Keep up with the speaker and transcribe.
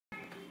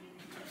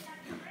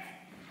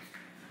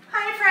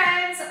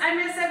I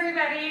miss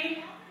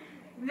everybody.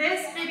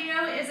 This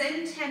video is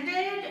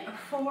intended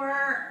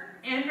for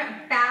in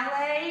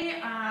ballet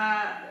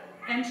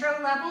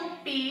intro level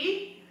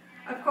B.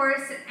 Of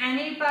course,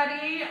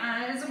 anybody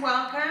is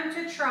welcome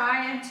to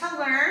try and to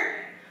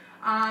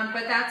learn,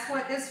 but that's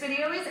what this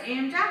video is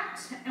aimed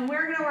at. And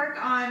we're going to work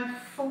on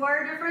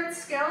 4 different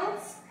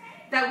skills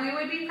that we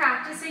would be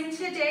practicing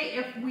today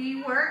if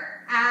we were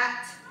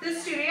at the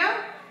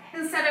studio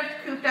instead of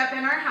cooped up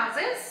in our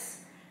houses.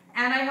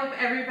 And I hope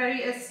everybody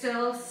is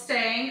still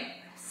staying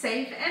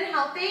safe and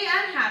healthy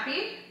and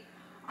happy.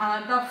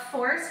 The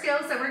 4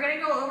 skills that we're going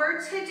to go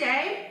over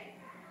today,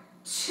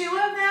 2 of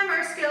them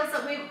are skills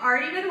that we've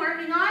already been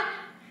working on,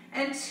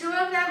 and 2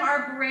 of them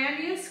are brand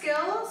new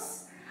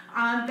skills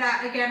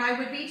that, again, I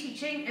would be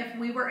teaching if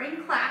we were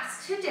in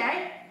class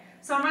today.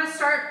 So I'm going to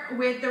start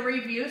with the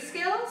review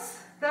skills.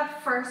 The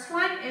first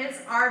one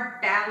is our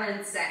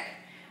balance.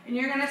 And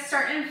you're going to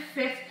start in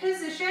 5th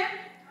position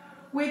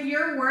with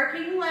your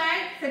working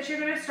leg that you're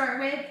going to start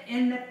with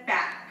in the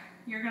back.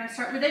 You're going to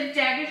start with a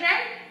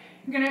dégagé.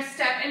 You're going to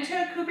step into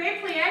a coupé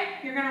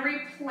plié. You're going to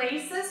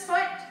replace this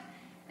foot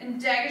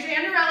and dégagé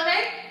and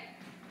relevé,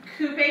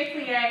 coupé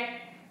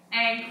plié,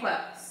 and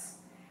close.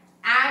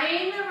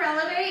 Adding the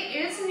relevé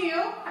is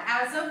new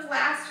as of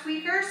last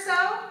week or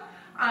so,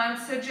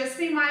 so just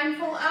be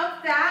mindful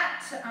of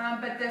that,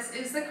 but this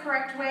is the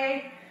correct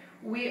way.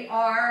 We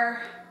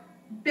are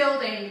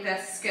building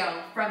this skill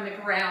from the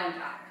ground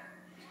up.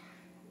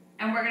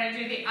 And we're going to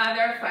do the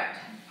other foot.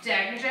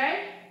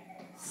 Dégagé,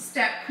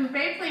 step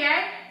coupé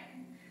plié,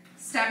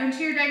 step into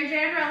your dégagé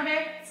and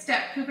relevé,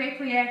 step coupé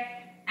plié,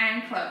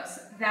 and close.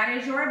 That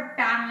is your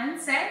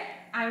balance.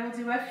 I will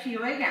do a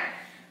few again.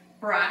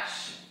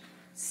 Brush,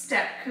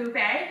 step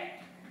coupé,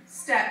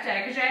 step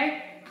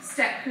dégagé,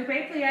 step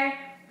coupé plié,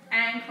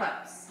 and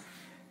close.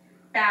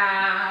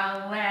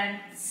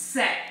 Balance.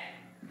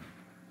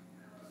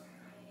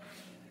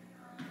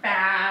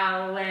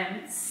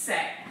 Balance.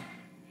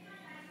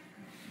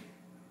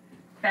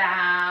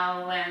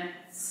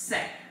 Balance.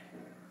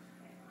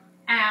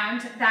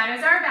 And that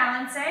is our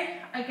balance.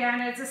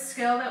 Again, it's a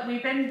skill that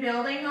we've been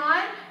building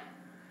on.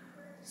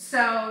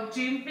 So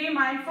do be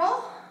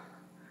mindful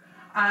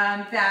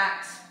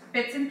that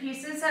bits and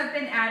pieces have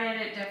been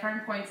added at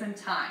different points in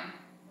time.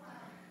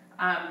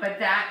 But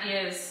that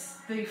is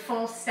the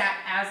full step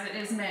as it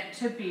is meant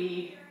to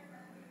be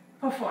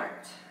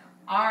performed.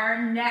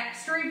 Our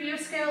next review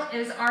skill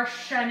is our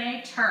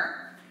chaîné turn.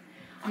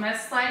 I'm going to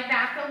slide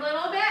back a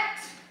little bit,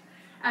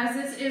 as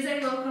this is a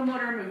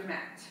locomotor movement.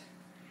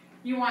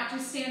 You want to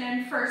stand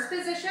in first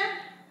position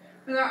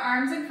with our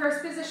arms in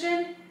first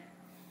position.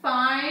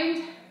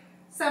 Find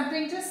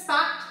something to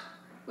spot,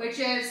 which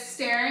is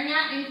staring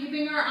at and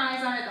keeping our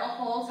eyes on it the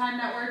whole time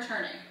that we're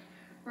turning.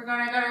 We're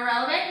going to go to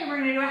relevé, and we're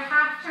going to do a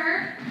half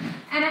turn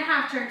and a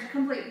half turn to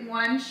complete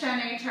one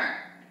chaîné turn.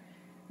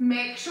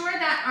 Make sure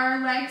that our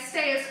legs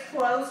stay as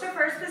close to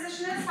first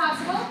position as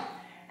possible,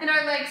 and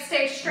our legs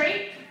stay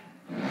straight,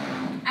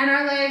 and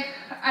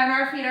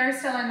our feet are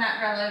still in that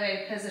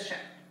relevé position.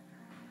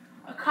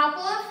 A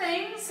couple of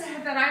things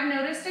that I've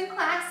noticed in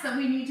class that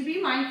we need to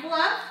be mindful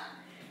of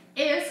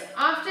is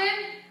often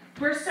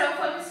we're so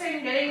focused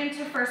on getting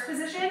into first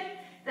position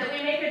that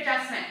we make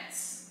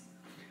adjustments.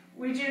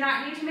 We do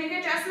not need to make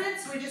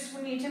adjustments.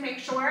 We need to make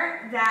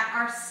sure that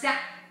our step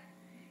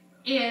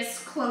is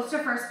close to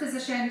first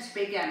position to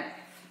begin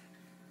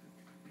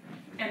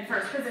with. In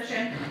first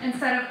position,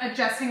 instead of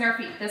adjusting our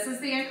feet. This is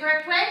the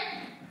incorrect way.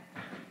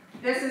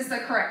 This is the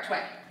correct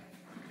way.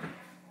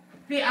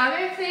 The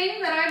other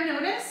thing that I've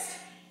noticed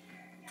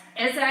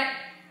is that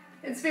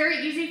it's very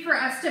easy for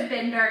us to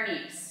bend our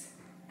knees,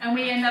 and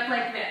we end up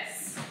like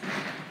this.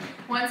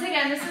 Once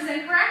again, this is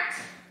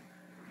incorrect.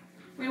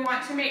 We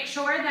want to make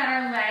sure that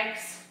our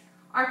legs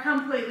are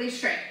completely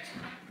straight.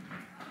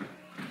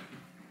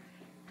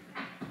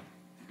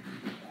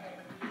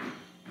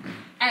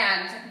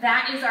 And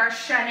that is our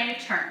chaîné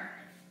turn.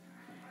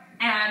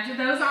 And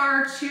those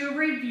are our 2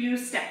 review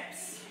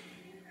steps.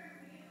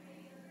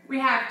 We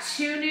have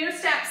 2 new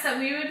steps that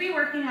we would be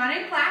working on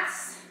in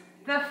class.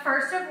 The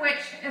first of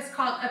which is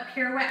called a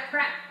pirouette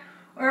prep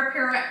or a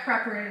pirouette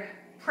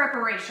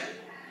preparation.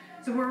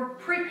 So we're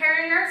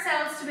preparing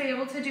ourselves to be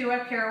able to do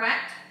a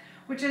pirouette,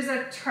 which is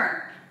a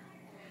turn.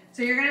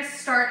 So you're going to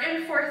start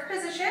in 4th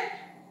position.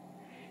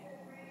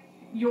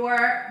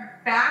 Your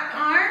back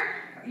arm,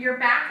 your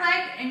back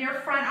leg, and your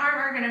front arm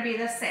are going to be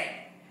the same.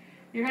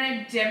 You're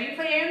going to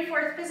demi-plie in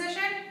 4th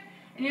position,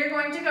 and you're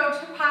going to go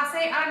to passe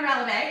en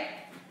relevé,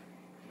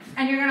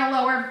 and you're going to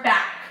lower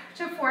back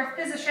to 4th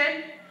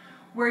position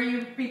where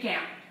you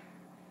began.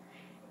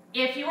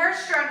 If you are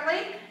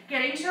struggling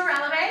getting to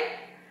relevé,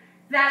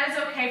 that is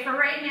okay for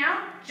right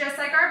now. Just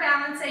like our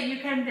balance, you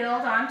can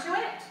build onto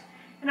it,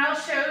 and I'll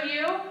show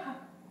you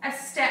a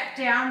step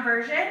down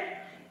version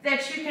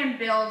that you can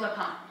build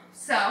upon.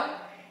 So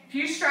if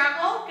you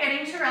struggle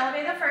getting to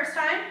relevé the first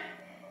time,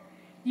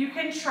 you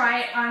can try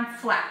it on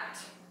flat.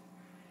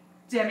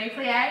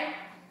 Demi-plie,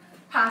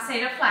 passe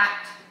to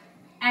flat,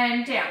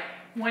 and down.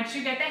 Once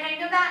you get the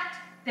hang of that,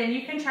 Then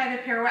you can try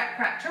the pirouette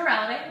prep to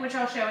releve, which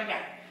I'll show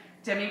again.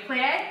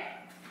 Demi-plie,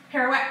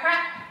 pirouette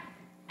prep,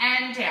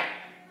 and down.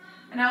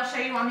 And I'll show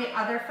you on the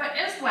other foot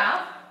as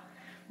well.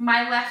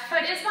 My left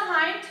foot is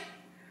behind.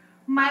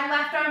 My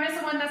left arm is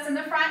the one that's in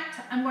the front.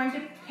 I'm going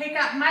to pick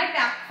up my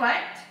back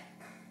foot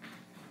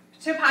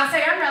to passe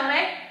en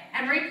releve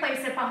and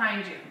replace it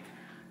behind you.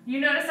 You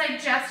notice I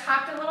just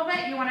hopped a little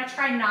bit. You want to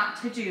try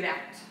not to do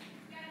that.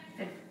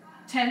 It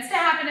tends to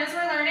happen as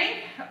we're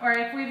learning or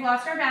if we've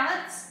lost our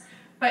balance,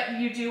 but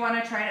you do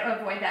want to try to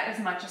avoid that as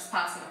much as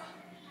possible.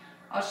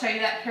 I'll show you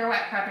that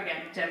pirouette prep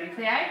again.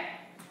 Demi-plie,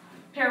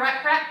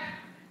 pirouette prep,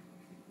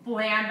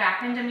 land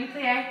back in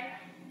demi-plie,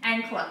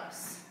 and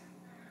close.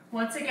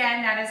 Once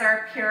again, that is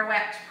our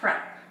pirouette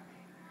prep.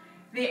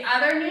 The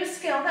other new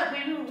skill that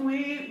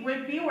we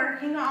would be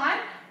working on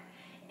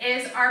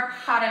is our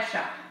pas de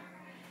chat.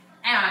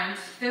 And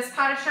this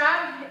pas de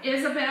chat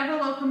is a bit of a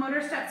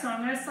locomotor step, so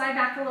I'm going to slide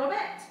back a little bit.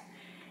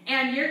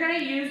 And you're going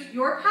to use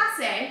your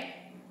passe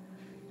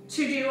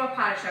to do a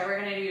pas de chat.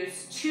 We're going to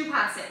use two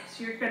passes.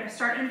 You're going to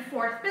start in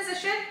fourth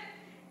position,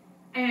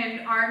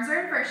 and arms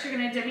are in first. You're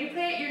going to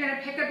demi-plie it. You're going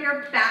to pick up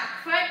your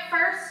back foot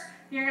first.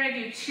 You're going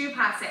to do two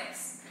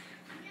passes.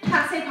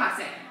 Passe,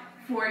 passe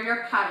for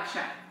your pas de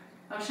chat.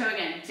 I'll show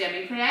again.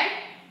 Demi-plie,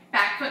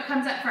 back foot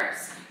comes up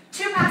first.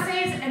 Two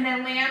passes, and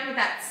then land with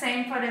that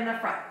same foot in the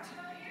front.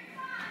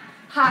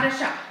 Pas de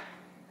chat.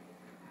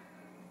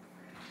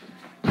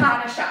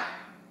 Pas de chat.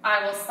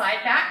 I will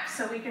slide back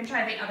so we can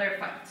try the other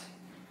foot.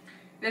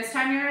 This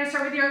time you're going to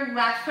start with your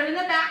left foot in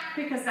the back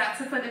because that's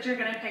the foot that you're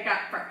going to pick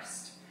up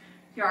first.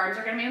 Your arms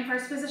are going to be in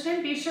first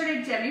position. Be sure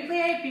to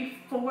demi-plie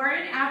before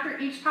and after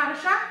each pas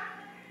de chat,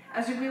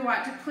 as we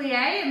want to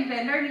plie and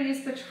bend our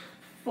knees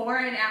before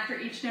and after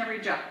each and every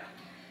jump.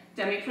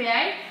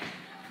 Demi-plie,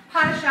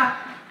 pas de chat,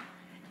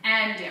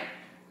 and down.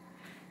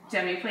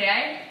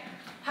 Demi-plie,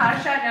 pas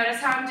de chat. Notice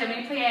how I'm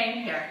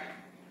demi-plieing here.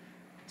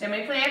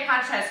 Demi-plie,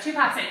 pas de chat is two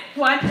passes.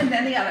 One and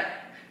then the other.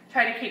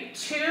 Try to keep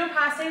two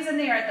passes in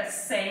the air at the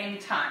same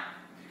time.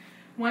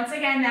 Once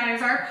again, that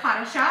is our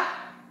pas de chat.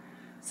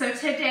 So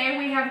today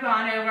we have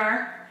gone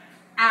over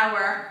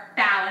our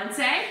balance,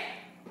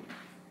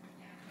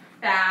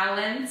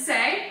 balance,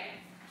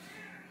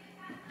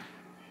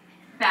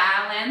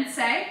 balance.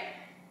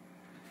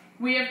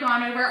 We have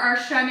gone over our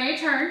chaîné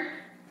turn,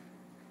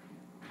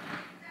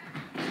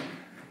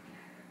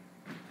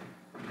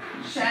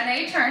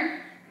 chaîné turn,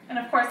 and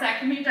of course that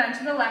can be done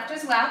to the left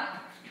as well.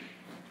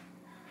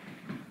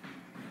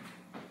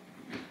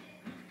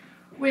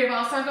 We've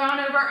also gone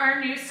over our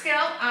new skill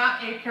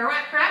of a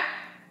pirouette prep,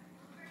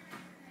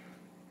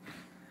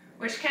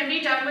 which can be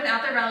done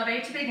without the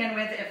releve to begin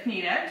with if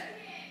needed.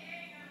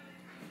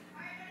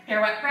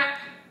 Pirouette prep.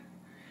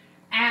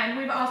 And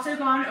we've also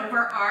gone over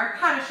our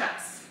pas de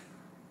chats.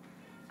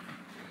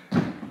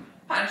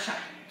 Pas de chat.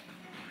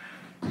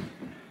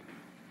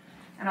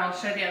 And I'll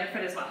show the other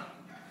foot as well.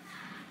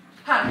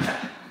 Pas de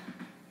chat.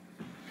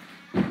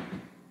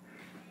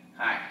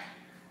 All right.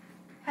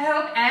 I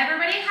hope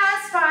everybody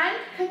has fun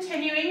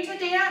continuing to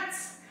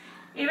dance.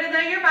 Even though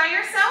you're by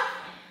yourself,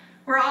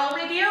 we're all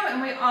with you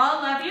and we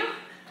all love you.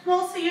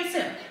 We'll see you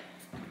soon.